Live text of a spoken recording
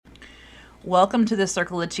Welcome to the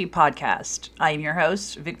Circle of Chi podcast. I am your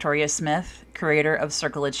host, Victoria Smith, creator of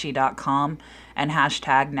CircleofChi.com and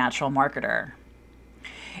hashtag Natural Marketer.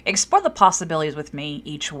 Explore the possibilities with me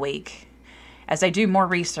each week as I do more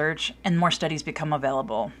research and more studies become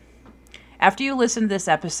available. After you listen to this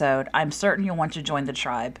episode, I'm certain you'll want to join the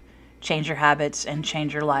tribe, change your habits, and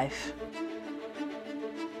change your life.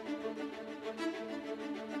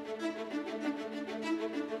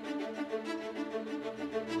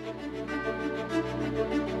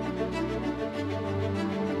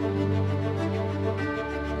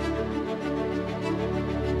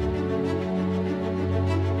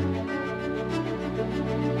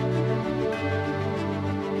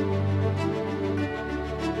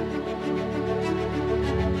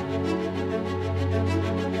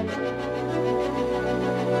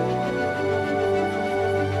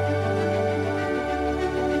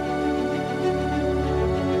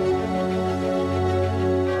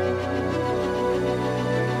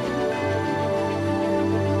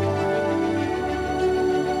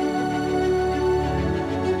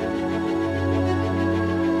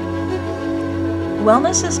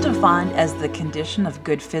 Wellness is defined as the condition of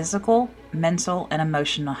good physical, mental, and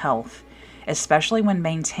emotional health, especially when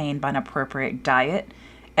maintained by an appropriate diet,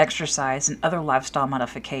 exercise, and other lifestyle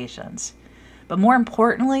modifications. But more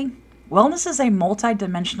importantly, wellness is a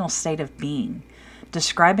multidimensional state of being,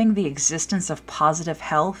 describing the existence of positive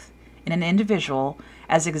health in an individual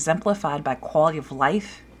as exemplified by quality of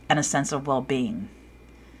life and a sense of well-being.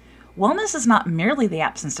 Wellness is not merely the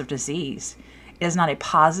absence of disease. It is not a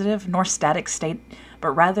positive nor static state, but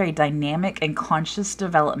rather a dynamic and conscious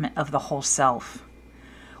development of the whole self.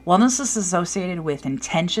 Wellness is associated with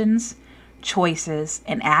intentions, choices,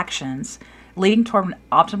 and actions leading toward an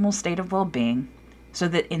optimal state of well-being so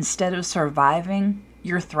that instead of surviving,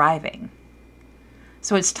 you're thriving.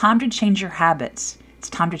 So it's time to change your habits. It's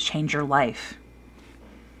time to change your life.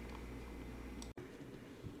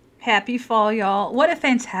 Happy fall, y'all. What a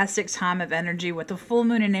fantastic time of energy with the full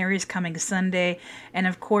moon in Aries coming Sunday, and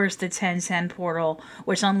of course the 1010 portal,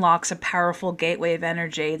 which unlocks a powerful gateway of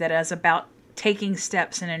energy that is about taking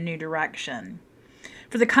steps in a new direction.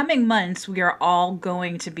 For the coming months, we are all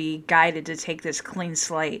going to be guided to take this clean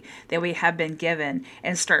slate that we have been given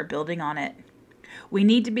and start building on it. We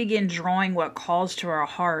need to begin drawing what calls to our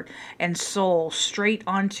heart and soul straight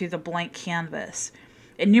onto the blank canvas.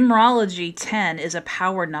 In numerology, 10 is a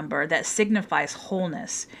power number that signifies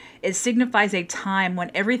wholeness. It signifies a time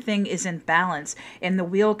when everything is in balance and the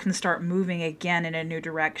wheel can start moving again in a new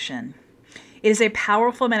direction. It is a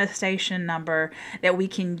powerful manifestation number that we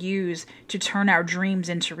can use to turn our dreams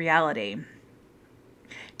into reality.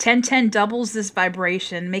 1010 doubles this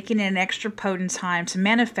vibration, making it an extra potent time to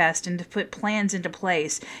manifest and to put plans into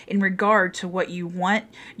place in regard to what you want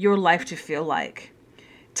your life to feel like.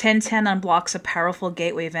 1010 unblocks a powerful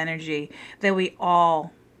gateway of energy that we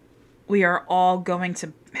are all going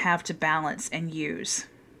to have to balance and use.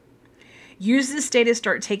 Use this day to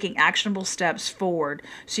start taking actionable steps forward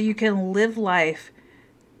so you can live life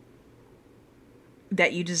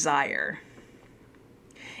that you desire.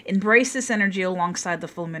 Embrace this energy alongside the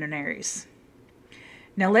full moon in Aries.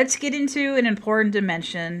 Now let's get into an important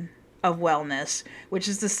dimension of wellness, which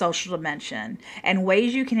is the social dimension, and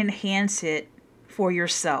ways you can enhance it for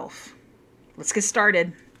yourself. Let's get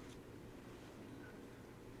started.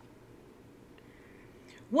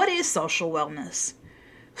 What is social wellness?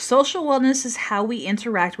 Social wellness is how we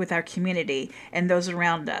interact with our community and those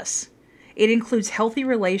around us. It includes healthy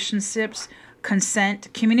relationships,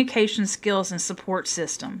 consent, communication skills, and support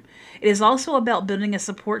system. It is also about building a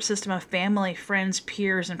support system of family, friends,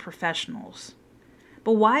 peers, and professionals.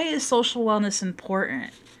 But why is social wellness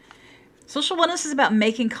important? Social wellness is about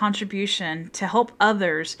making contribution to help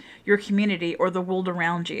others, your community, or the world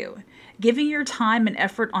around you. Giving your time and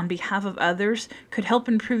effort on behalf of others could help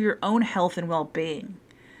improve your own health and well-being.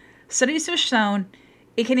 Studies have shown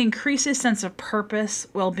it can increase a sense of purpose,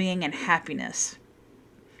 well-being, and happiness.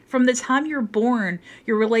 From the time you're born,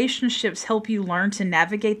 your relationships help you learn to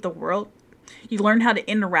navigate the world. You learn how to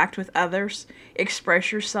interact with others,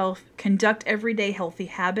 express yourself, conduct everyday healthy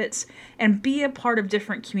habits, and be a part of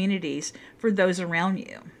different communities for those around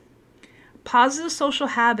you. Positive social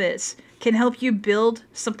habits can help you build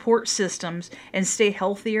support systems and stay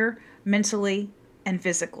healthier mentally and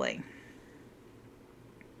physically.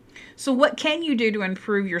 So what can you do to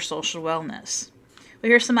improve your social wellness? Well,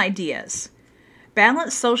 here's some ideas.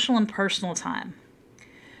 Balance social and personal time.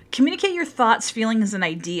 Communicate your thoughts, feelings, and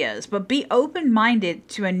ideas, but be open-minded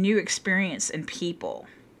to a new experience and people.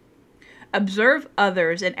 Observe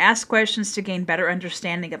others and ask questions to gain better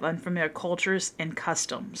understanding of unfamiliar cultures and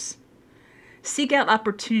customs. Seek out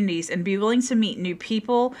opportunities and be willing to meet new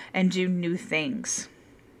people and do new things.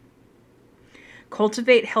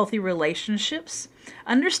 Cultivate healthy relationships.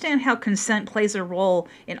 Understand how consent plays a role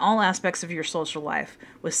in all aspects of your social life,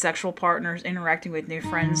 with sexual partners, interacting with new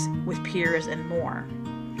friends, with peers, and more.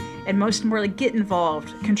 And most importantly, get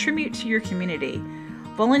involved. Contribute to your community.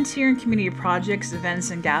 Volunteer in community projects,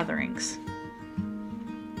 events, and gatherings.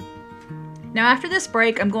 Now, after this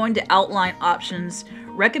break, I'm going to outline options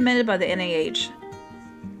recommended by the NIH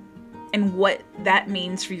and what that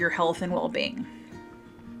means for your health and well-being.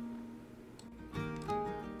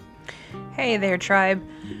 Hey there, tribe.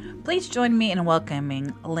 Please join me in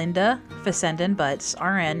welcoming Linda Fessenden Butts,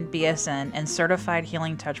 RN, BSN, and Certified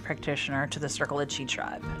Healing Touch Practitioner to the Circle of Chi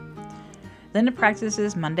tribe. Linda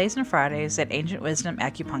practices Mondays and Fridays at Ancient Wisdom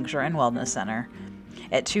Acupuncture and Wellness Center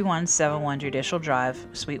at 2171 Judicial Drive,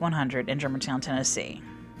 Suite 100 in Germantown, Tennessee.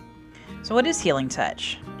 So what is Healing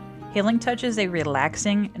Touch? Healing Touch is a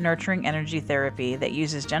relaxing, nurturing energy therapy that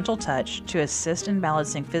uses gentle touch to assist in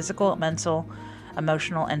balancing physical, mental,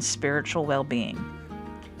 emotional, and spiritual well-being.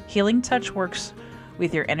 Healing Touch works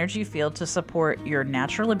with your energy field to support your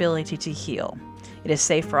natural ability to heal. It is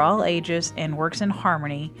safe for all ages and works in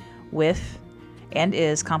harmony with and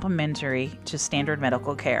is complementary to standard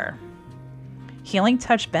medical care. Healing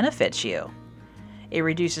Touch benefits you. It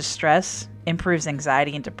reduces stress, improves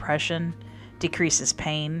anxiety and depression, decreases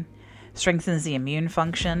pain, strengthens the immune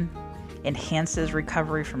function, enhances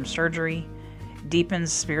recovery from surgery,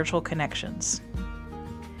 deepens spiritual connections.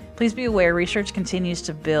 Please be aware research continues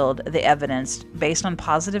to build the evidence based on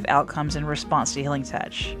positive outcomes in response to Healing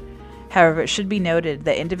Touch. However, it should be noted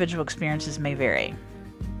that individual experiences may vary.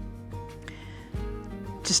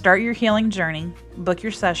 To start your healing journey, book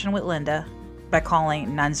your session with Linda by calling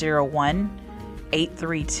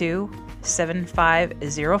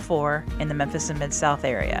 901-832-7504 in the Memphis and Mid-South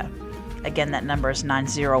area. Again, that number is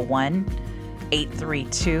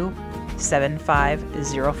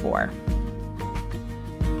 901-832-7504.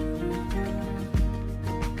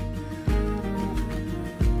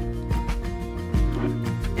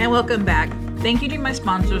 And welcome back. Thank you to my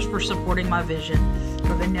sponsors for supporting my vision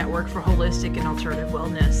for the Network for Holistic and Alternative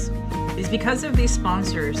Wellness. It's because of these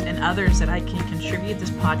sponsors and others that I can contribute this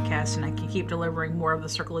podcast and I can keep delivering more of the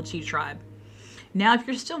Circle of Chi tribe. Now, if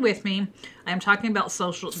you're still with me, I am talking about the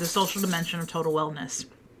social dimension of total wellness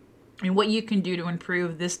and what you can do to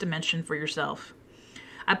improve this dimension for yourself.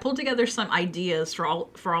 I pulled together some ideas for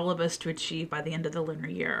all of us to achieve by the end of the lunar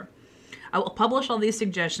year. I will publish all these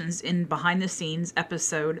suggestions in Behind the Scenes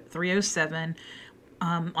episode 307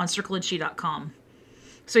 on circleofchi.com.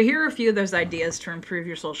 So here are a few of those ideas to improve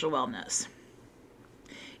your social wellness.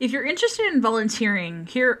 If you're interested in volunteering,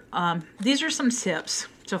 these are some tips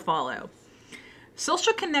to follow.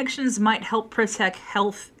 Social connections might help protect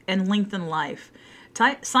health and lengthen life.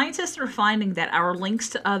 Scientists are finding that our links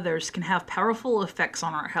to others can have powerful effects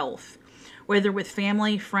on our health. Whether with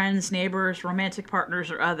family, friends, neighbors, romantic partners,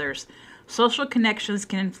 or others, social connections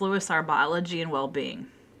can influence our biology and well-being.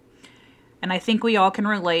 And I think we all can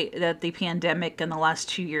relate that the pandemic in the last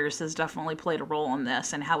 2 years has definitely played a role in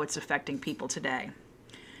this and how it's affecting people today.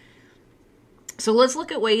 So let's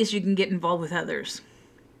look at ways you can get involved with others.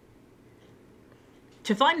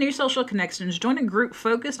 To find new social connections, join a group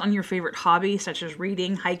focused on your favorite hobby, such as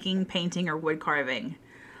reading, hiking, painting, or wood carving.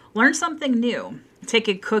 Learn something new. Take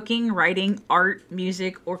a cooking, writing, art,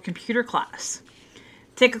 music, or computer class.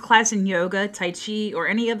 Take a class in yoga, tai chi, or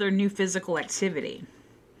any other new physical activity.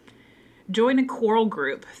 Join a choral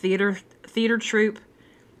group, theater troupe,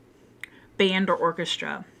 band, or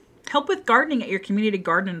orchestra. Help with gardening at your community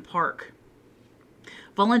garden and park.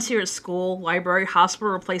 Volunteer at school, library,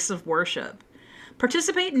 hospital, or place of worship.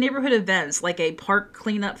 Participate in neighborhood events like a park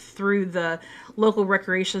cleanup through the local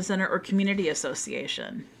recreation center or community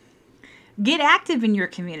association. Get active in your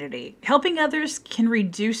community. Helping others can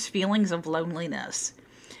reduce feelings of loneliness.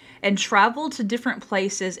 And travel to different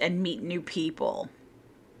places and meet new people.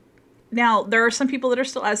 Now, there are some people that are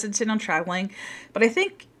still hesitant on traveling, but I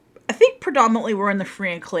think predominantly we're in the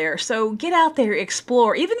free and clear. So get out there,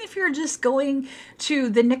 explore. Even if you're just going to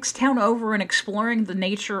the next town over and exploring the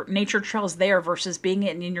nature trails there versus being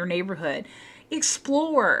in your neighborhood.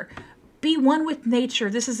 Explore. Be one with nature.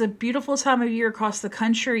 This is a beautiful time of year across the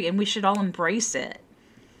country, and we should all embrace it.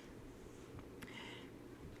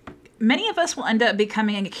 Many of us will end up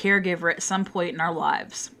becoming a caregiver at some point in our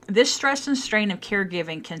lives. This stress and strain of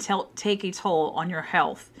caregiving can take a toll on your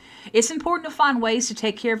health. It's important to find ways to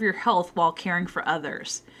take care of your health while caring for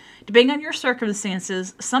others. Depending on your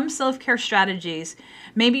circumstances, some self-care strategies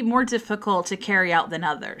may be more difficult to carry out than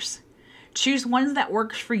others. Choose one that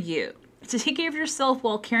works for you. To take care of yourself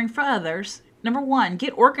while caring for others, Number one,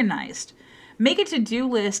 get organized. Make a to-do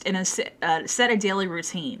list and set a daily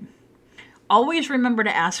routine. Always remember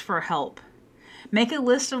to ask for help. Make a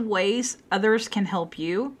list of ways others can help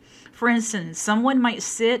you. For instance, someone might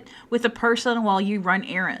sit with a person while you run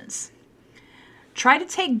errands. Try to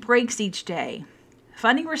take breaks each day.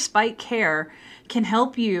 Finding respite care can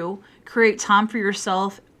help you create time for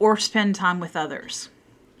yourself or spend time with others.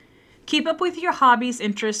 Keep up with your hobbies,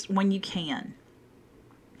 interests when you can.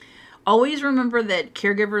 Always remember that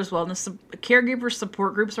caregiver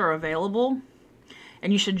support groups are available,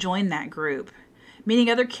 and you should join that group. Meeting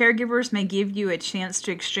other caregivers may give you a chance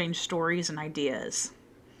to exchange stories and ideas.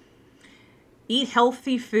 Eat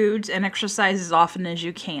healthy foods and exercise as often as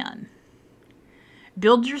you can.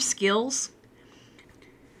 Build your skills.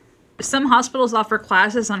 Some hospitals offer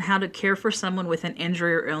classes on how to care for someone with an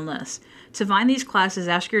injury or illness. To find these classes,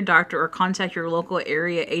 ask your doctor or contact your local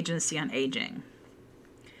area agency on aging.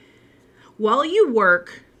 While you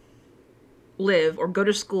work, live, or go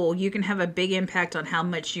to school, you can have a big impact on how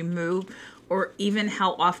much you move or even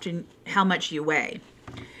how much you weigh.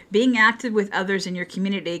 Being active with others in your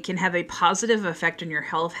community can have a positive effect on your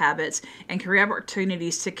health habits and create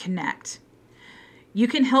opportunities to connect. You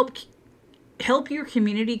can help your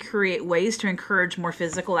community create ways to encourage more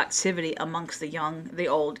physical activity amongst the young, the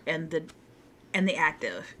old, and the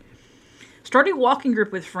active. Start a walking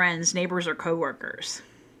group with friends, neighbors, or coworkers.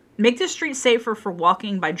 Make the street safer for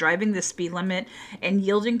walking by driving the speed limit and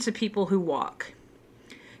yielding to people who walk.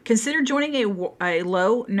 Consider joining a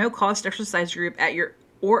low, no-cost exercise group at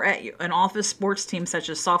an office sports team such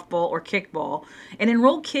as softball or kickball, and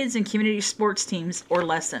enroll kids in community sports teams or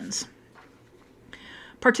lessons.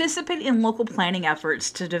 Participate in local planning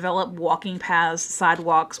efforts to develop walking paths,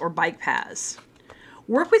 sidewalks, or bike paths.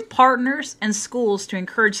 Work with partners and schools to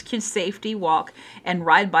encourage kids' safety, walk, and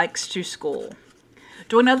ride bikes to school.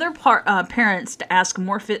 Join other parents to ask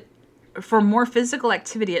for more physical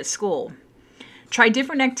activity at school. Try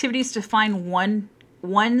different activities to find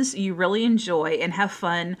ones you really enjoy and have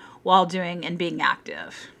fun while doing and being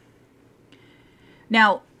active.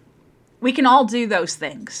 Now, we can all do those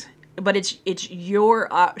things, but it's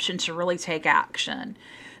your option to really take action.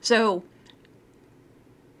 So,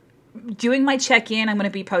 doing my check-in, I'm going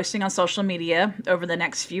to be posting on social media over the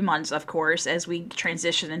next few months, of course, as we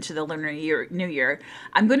transition into the Lunar New Year.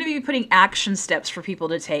 I'm going to be putting action steps for people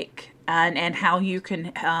to take and how you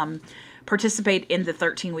can participate in the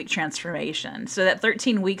 13-week transformation. So that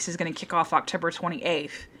 13 weeks is going to kick off October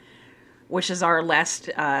 28th, which is our last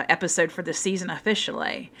episode for the season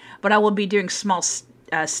officially. But I will be doing small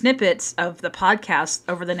snippets of the podcast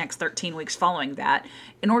over the next 13 weeks following that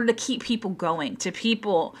in order to keep people going, to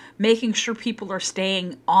people, making sure people are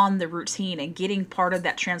staying on the routine and getting part of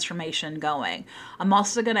that transformation going. I'm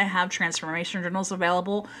also going to have transformation journals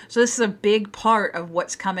available. So this is a big part of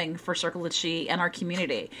what's coming for Circle of Chi and our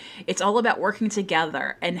community. It's all about working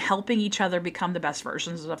together and helping each other become the best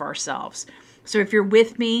versions of ourselves. So if you're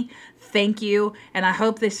with me, thank you. And I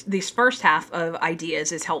hope this first half of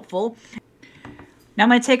ideas is helpful. Now I'm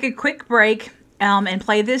going to take a quick break and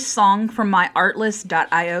play this song from my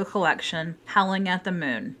Artlist.io collection, Howling at the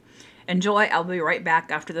Moon. Enjoy. I'll be right back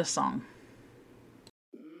after this song.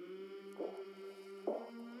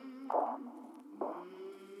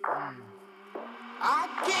 I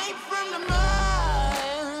came from the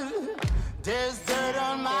mud. There's dirt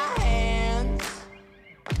on my hands.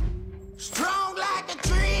 Strong like a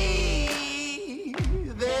tree.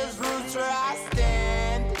 There's roots where I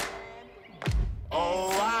stand. Oh,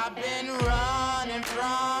 I've been running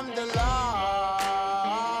from the law.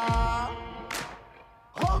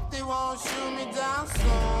 Hope they won't shoot me down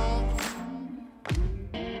soon.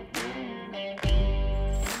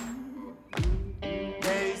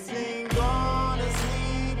 They sing on a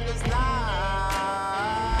sleepless night.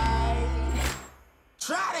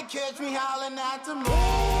 Try to catch me howling at the moon.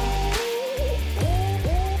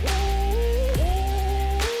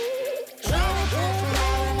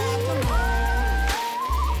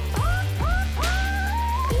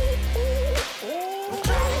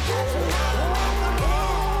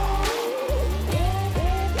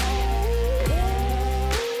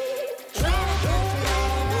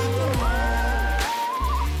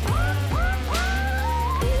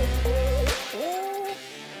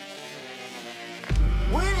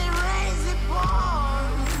 When it rains, it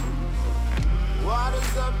pours.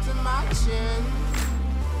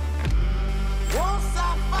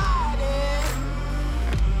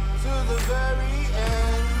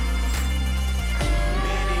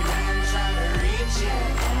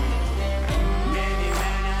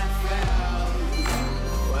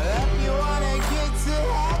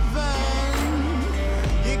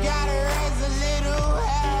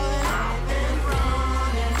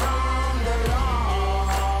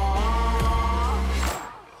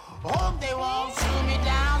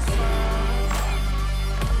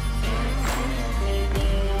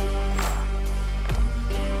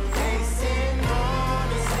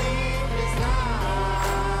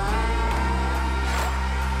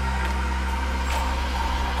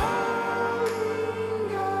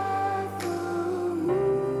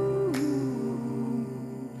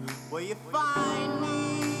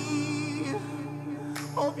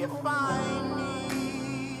 Hope you find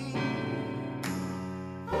me.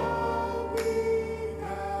 I'll be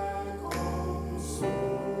back home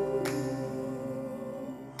soon.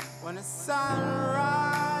 When the sun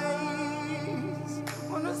rises,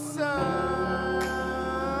 when the sun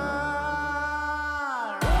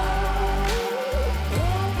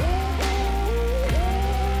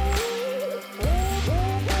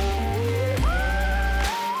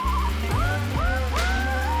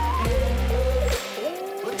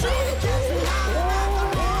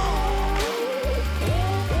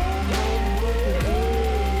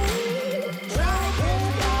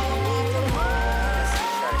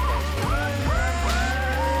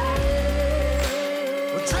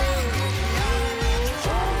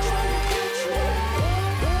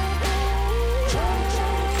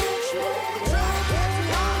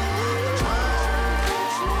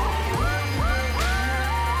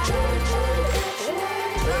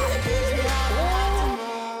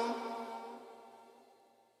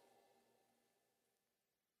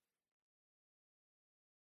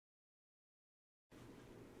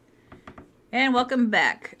And welcome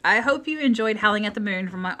back. I hope you enjoyed Howling at the Moon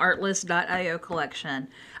from my Artlist.io collection.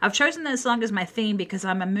 I've chosen that song as my theme because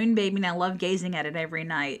I'm a moon baby and I love gazing at it every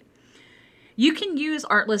night. You can use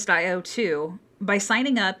Artlist.io too by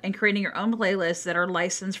signing up and creating your own playlists that are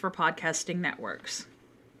licensed for podcasting networks.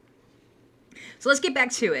 So let's get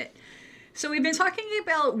back to it. So we've been talking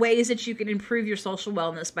about ways that you can improve your social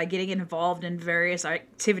wellness by getting involved in various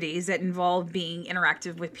activities that involve being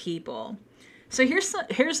interactive with people. So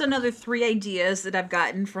here's another 3 ideas that I've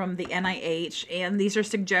gotten from the NIH, and these are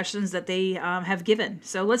suggestions that they have given.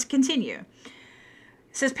 So let's continue.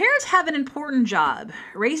 It says, parents have an important job.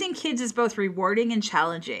 Raising kids is both rewarding and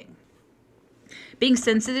challenging. Being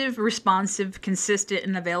sensitive, responsive, consistent,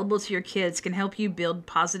 and available to your kids can help you build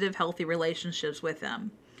positive, healthy relationships with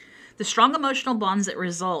them. The strong emotional bonds that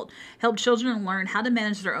result help children learn how to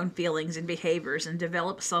manage their own feelings and behaviors and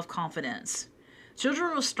develop self-confidence.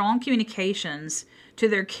 Children with strong communications to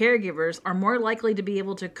their caregivers are more likely to be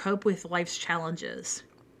able to cope with life's challenges.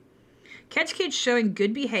 Catch kids showing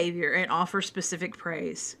good behavior and offer specific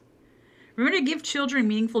praise. Remember to give children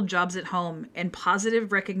meaningful jobs at home and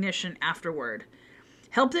positive recognition afterward.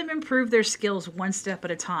 Help them improve their skills one step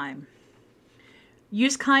at a time.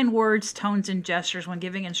 Use kind words, tones, and gestures when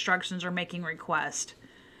giving instructions or making requests.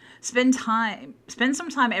 Spend some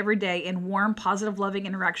time every day in warm, positive, loving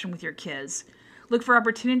interaction with your kids. Look for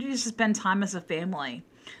opportunities to spend time as a family,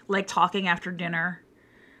 like talking after dinner,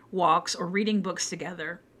 walks, or reading books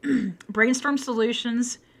together. Brainstorm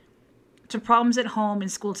solutions to problems at home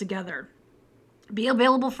and school together. Be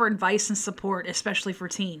available for advice and support, especially for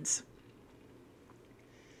teens.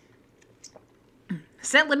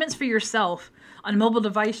 Set limits for yourself on mobile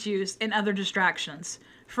device use and other distractions.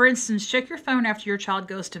 For instance, check your phone after your child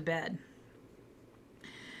goes to bed.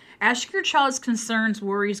 Ask your child's concerns,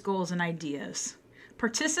 worries, goals, and ideas.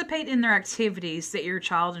 Participate in their activities that your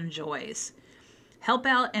child enjoys. Help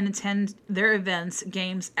out and attend their events,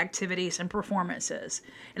 games, activities, and performances.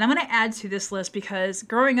 And I'm going to add to this list because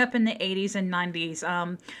growing up in the 80s and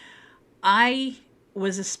 90s, I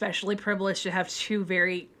was especially privileged to have 2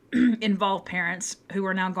 very involved parents who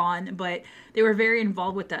are now gone, but they were very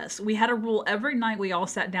involved with us. We had a rule every night we all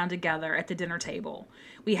sat down together at the dinner table.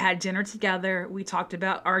 We had dinner together. We talked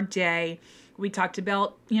about our day. We talked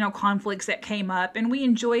about, conflicts that came up, and we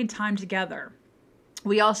enjoyed time together.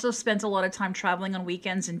 We also spent a lot of time traveling on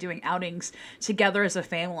weekends and doing outings together as a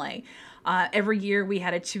family. Every year we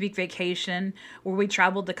had a 2-week vacation where we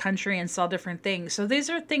traveled the country and saw different things. So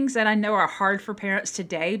these are things that I know are hard for parents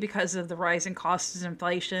today because of the rising costs of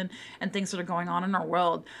inflation and things that are going on in our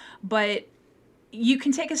world. But you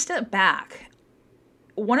can take a step back.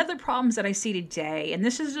 One of the problems that I see today, and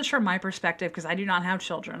this is just from my perspective because I do not have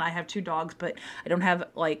children. I have 2 dogs, but I don't have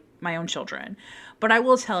my own children. But I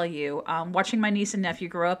will tell you, watching my niece and nephew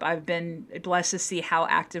grow up, I've been blessed to see how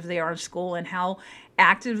active they are in school and how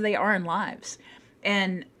active they are in lives.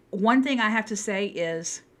 And one thing I have to say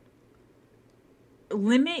is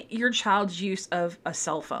limit your child's use of a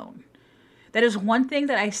cell phone. That is one thing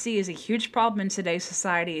that I see is a huge problem in today's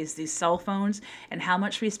society is these cell phones and how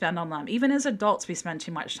much we spend on them. Even as adults, we spend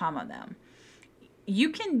too much time on them. You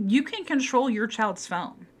can control your child's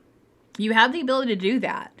phone. You have the ability to do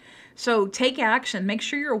that. So take action. Make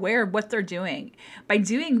sure you're aware of what they're doing. By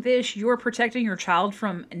doing this, you're protecting your child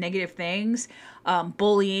from negative things,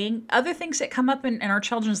 bullying, other things that come up in our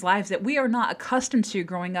children's lives that we are not accustomed to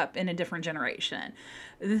growing up in a different generation.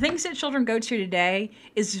 The things that children go to today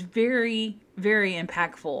is very, very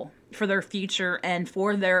impactful for their future and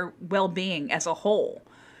for their well-being as a whole.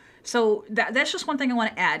 So that's just one thing I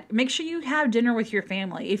want to add. Make sure you have dinner with your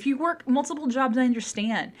family. If you work multiple jobs, I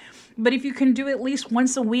understand. But if you can do at least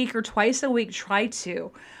once a week or twice a week, try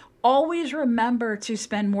to. Always remember to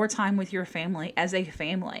spend more time with your family as a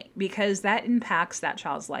family, because that impacts that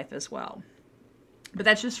child's life as well. But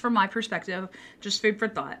that's just from my perspective, just food for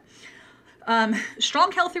thought.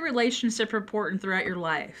 Strong, healthy relationships are important throughout your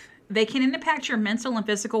life. They can impact your mental and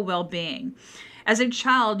physical well-being. As a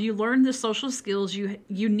child, you learn the social skills you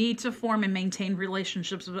need to form and maintain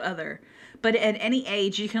relationships with others. But at any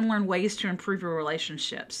age, you can learn ways to improve your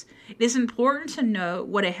relationships. It is important to know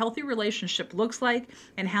what a healthy relationship looks like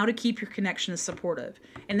and how to keep your connections supportive.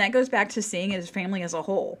 And that goes back to seeing as family as a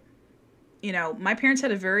whole. You know, my parents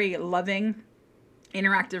had a very loving,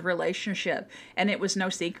 interactive relationship, and it was no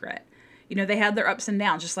secret. You know, they had their ups and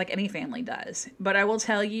downs just like any family does. But I will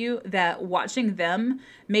tell you that watching them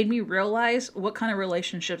made me realize what kind of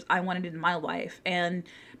relationships I wanted in my life. And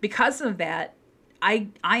because of that, I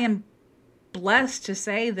am blessed to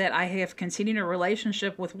say that I have continued a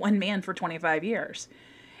relationship with one man for 25 years.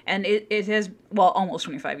 And it has, well, almost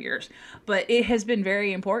 25 years. But it has been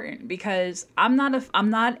very important because I'm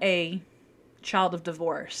not a child of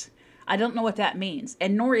divorce. I don't know what that means.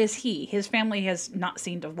 And nor is he. His family has not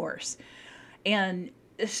seen divorce. And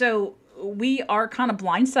so we are kind of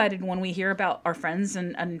blindsided when we hear about our friends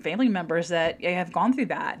and family members that have gone through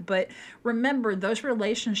that. But remember, those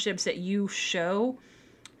relationships that you show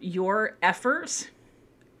your efforts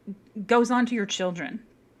goes on to your children.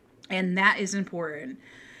 And that is important.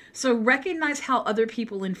 So recognize how other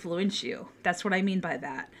people influence you. That's what I mean by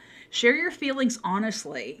that. Share your feelings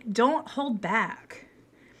honestly. Don't hold back.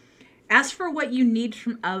 Ask for what you need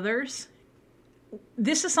from others.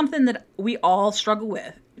 This is something that we all struggle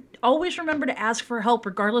with. Always remember to ask for help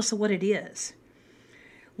regardless of what it is.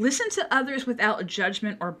 Listen to others without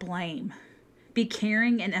judgment or blame. Be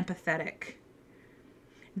caring and empathetic.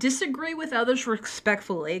 Disagree with others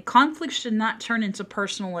respectfully. Conflict should not turn into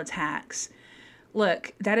personal attacks.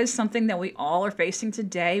 Look, that is something that we all are facing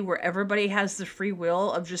today, where everybody has the free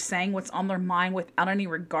will of just saying what's on their mind without any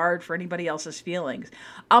regard for anybody else's feelings.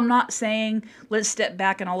 I'm not saying let's step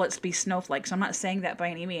back and all let's be snowflakes. I'm not saying that by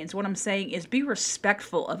any means. What I'm saying is be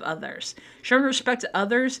respectful of others. Showing respect to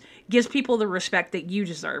others gives people the respect that you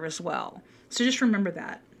deserve as well. So just remember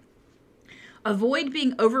that. Avoid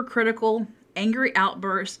being overcritical, angry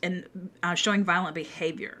outbursts, and showing violent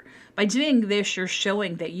behavior. By doing this, you're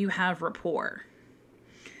showing that you have rapport.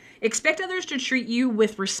 Expect others to treat you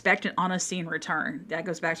with respect and honesty in return. That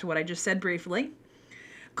goes back to what I just said briefly.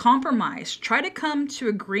 Compromise. Try to come to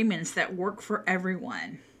agreements that work for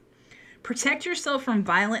everyone. Protect yourself from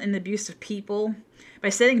violent and abusive people by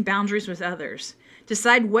setting boundaries with others.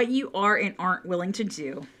 Decide what you are and aren't willing to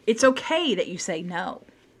do. It's okay that you say no.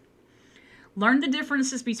 Learn the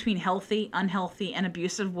differences between healthy, unhealthy, and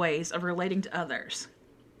abusive ways of relating to others.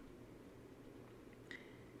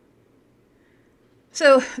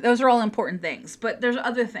 So those are all important things, but there's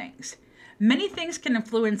other things. Many things can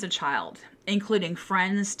influence a child, including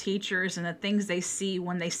friends, teachers, and the things they see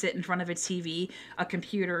when they sit in front of a TV, a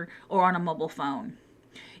computer, or on a mobile phone.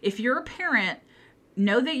 If you're a parent,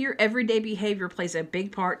 know that your everyday behavior plays a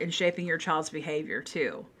big part in shaping your child's behavior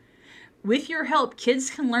too. With your help, kids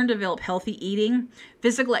can learn to develop healthy eating,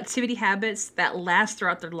 physical activity habits that last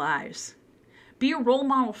throughout their lives. Be a role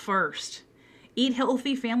model first. Eat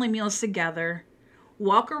healthy family meals together.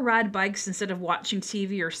 Walk or ride bikes instead of watching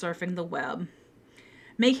TV or surfing the web.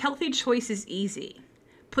 Make healthy choices easy.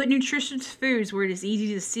 Put nutritious foods where it is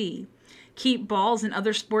easy to see. Keep balls and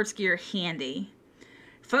other sports gear handy.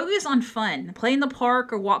 Focus on fun. Play in the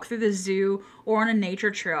park or walk through the zoo or on a nature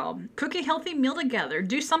trail. Cook a healthy meal together.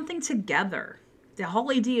 Do something together. The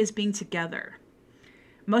whole idea is being together.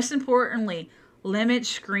 Most importantly, limit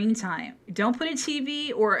screen time. Don't put a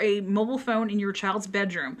TV or a mobile phone in your child's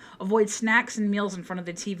bedroom. Avoid snacks and meals in front of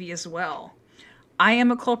the TV as well. I am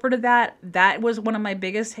a culprit of that. That was one of my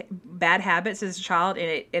biggest bad habits as a child,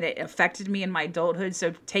 and it affected me in my adulthood.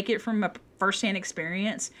 So take it from a firsthand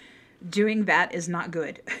experience. Doing that is not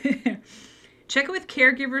good. Check with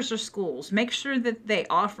caregivers or schools. Make sure that they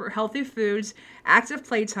offer healthy foods, active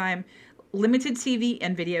playtime, limited TV,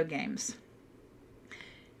 and video games.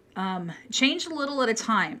 Change a little at a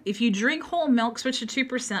time. If you drink whole milk, switch to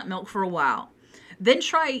 2% milk for a while. Then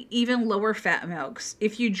try even lower fat milks.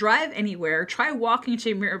 If you drive anywhere, try walking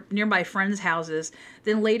to nearby friends' houses.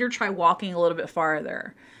 Then later try walking a little bit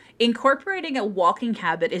farther. Incorporating a walking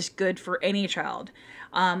habit is good for any child.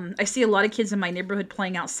 I see a lot of kids in my neighborhood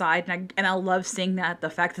playing outside, and I love seeing that, the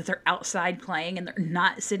fact that they're outside playing and they're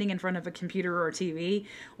not sitting in front of a computer or a TV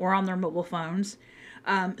or on their mobile phones.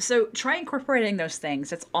 So try incorporating those things.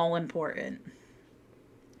 That's all important.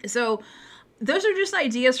 So those are just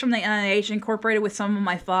ideas from the NIH incorporated with some of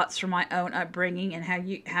my thoughts from my own upbringing and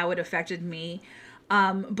how it affected me.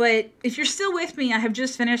 But if you're still with me, I have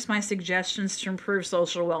just finished my suggestions to improve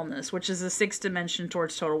social wellness, which is the sixth dimension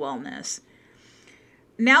towards total wellness.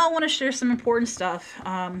 Now I want to share some important stuff,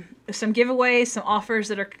 some giveaways, some offers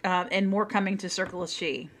that are, and more coming to Circle of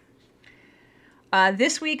Chi.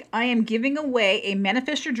 This week, I am giving away a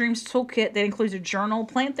Manifest Your Dreams toolkit that includes a journal,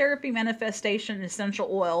 plant therapy, manifestation, and essential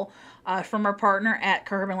oil from our partner at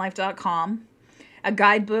carbonlife.com, a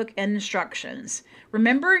guidebook, and instructions.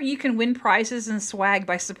 Remember, you can win prizes and swag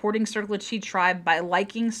by supporting Circle of Chi Tribe by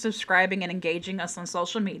liking, subscribing, and engaging us on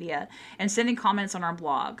social media and sending comments on our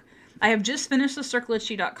blog. I have just finished the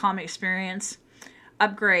CircleOfChi.com experience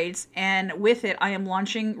upgrades, and with it, I am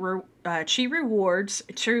launching Chi Rewards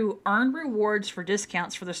to earn rewards for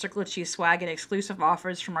discounts for the Circle of Chi swag and exclusive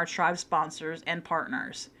offers from our tribe sponsors and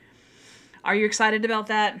partners. Are you excited about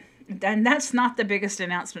that? And that's not the biggest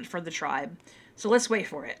announcement for the tribe, so let's wait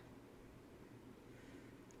for it.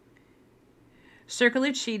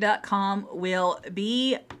 CircleOfChi.com will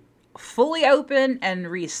be fully open and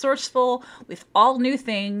resourceful with all new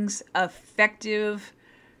things effective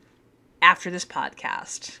after this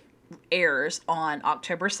podcast airs on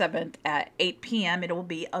October 7th at 8 p.m. It will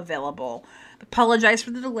be available. Apologize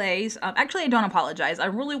for the delays. Actually, I don't apologize. I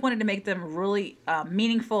really wanted to make them really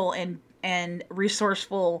meaningful and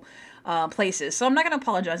resourceful places. So I'm not going to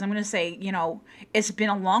apologize. I'm going to say, it's been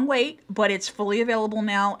a long wait, but it's fully available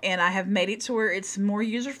now, and I have made it to where it's more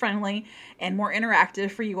user-friendly and more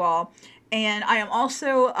interactive for you all. And I am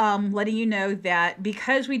also letting you know that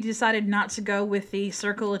because we decided not to go with the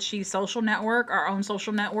Circle of Chi social network, our own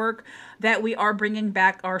social network, that we are bringing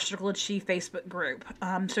back our Circle of Chi Facebook group.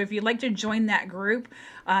 So if you'd like to join that group,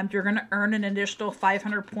 you're going to earn an additional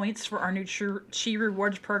 500 points for our new Chi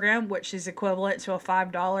Rewards program, which is equivalent to a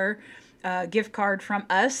 $5 gift card from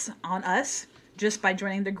us, on us, just by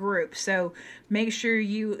joining the group. So make sure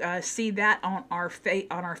you see that on our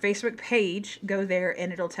Facebook page. Go there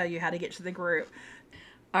and it'll tell you how to get to the group.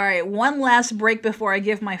 All right, one last break before I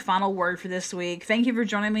give my final word for this week. Thank you for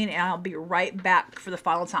joining me, and I'll be right back for the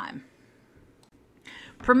final time.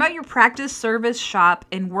 Promote your practice, service, shop,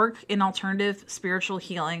 and work in alternative spiritual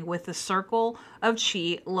healing with the Circle of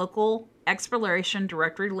Chi local exploration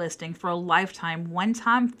directory listing for a lifetime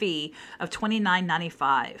one-time fee of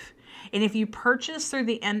 $29.95. And if you purchase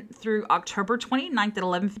through October 29th at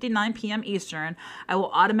 11:59 p.m. Eastern, I will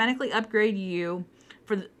automatically upgrade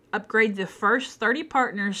the first 30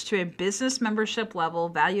 partners to a business membership level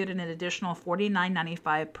valued at an additional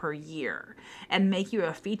 $49.95 per year and make you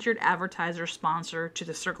a featured advertiser sponsor to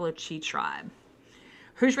the Circle of Chi Tribe.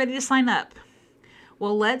 Who's ready to sign up?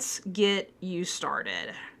 Well, let's get you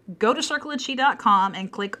started. Go to CircleOfChi.com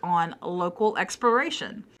and click on Local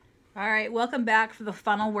Exploration. All right, welcome back for the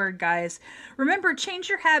final word, guys. Remember, change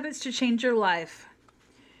your habits to change your life.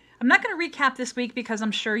 I'm not going to recap this week because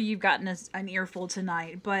I'm sure you've gotten an earful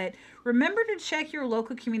tonight, but remember to check your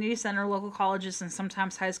local community center, local colleges, and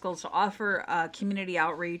sometimes high schools to offer community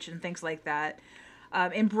outreach and things like that.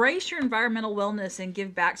 Embrace your environmental wellness and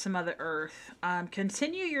give back to Mother Earth.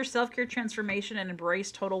 Continue your self-care transformation and embrace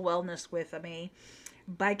total wellness with me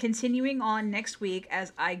by continuing on next week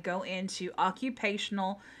as I go into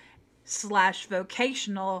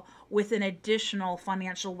occupational/vocational with an additional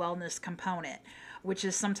financial wellness component, which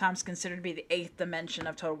is sometimes considered to be the eighth dimension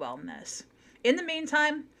of total wellness. In the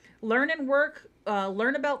meantime, learn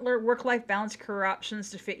about work-life balance career options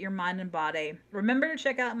to fit your mind and body. Remember to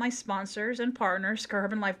check out my sponsors and partners,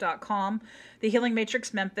 carbonlife.com, The Healing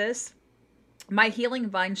Matrix Memphis, My Healing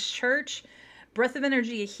Vines Church, Breath of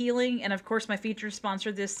Energy Healing, and of course my featured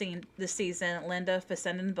sponsor this season, Linda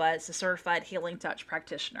Fessenden Butts, a certified healing touch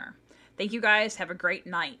practitioner. Thank you guys. Have a great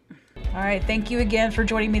night. All right. Thank you again for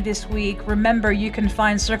joining me this week. Remember, you can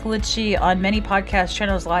find Circle of Chi on many podcast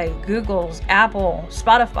channels like Google's, Apple,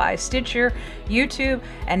 Spotify, Stitcher, YouTube,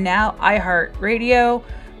 and now iHeartRadio,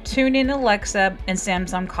 TuneIn, Alexa, and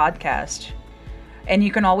Samsung Podcast. And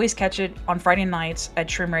you can always catch it on Friday nights at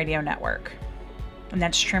Trim Radio Network. And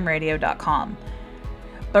that's trimradio.com.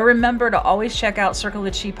 But remember to always check out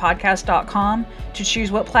CircleOfChiPodcast.com to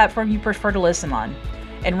choose what platform you prefer to listen on.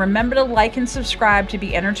 And remember to like and subscribe to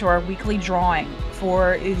be entered to our weekly drawing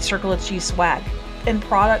for the Circle of Chi swag and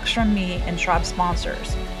products from me and tribe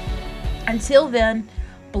sponsors. Until then,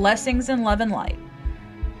 blessings and love and light.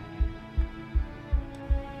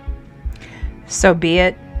 So be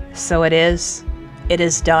it, so it is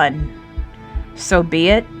done. So be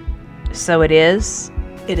it, so it is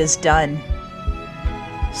done.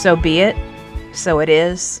 So be it, So it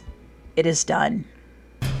is done.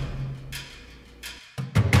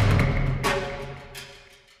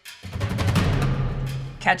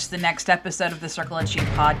 Catch the next episode of the Circle of Chi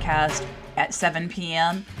podcast at 7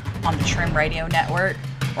 p.m. on the Trim Radio Network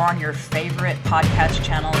or on your favorite podcast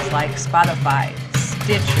channels like Spotify,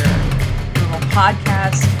 Stitcher, Google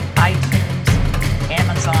Podcasts, iTunes,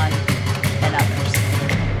 Amazon, and others.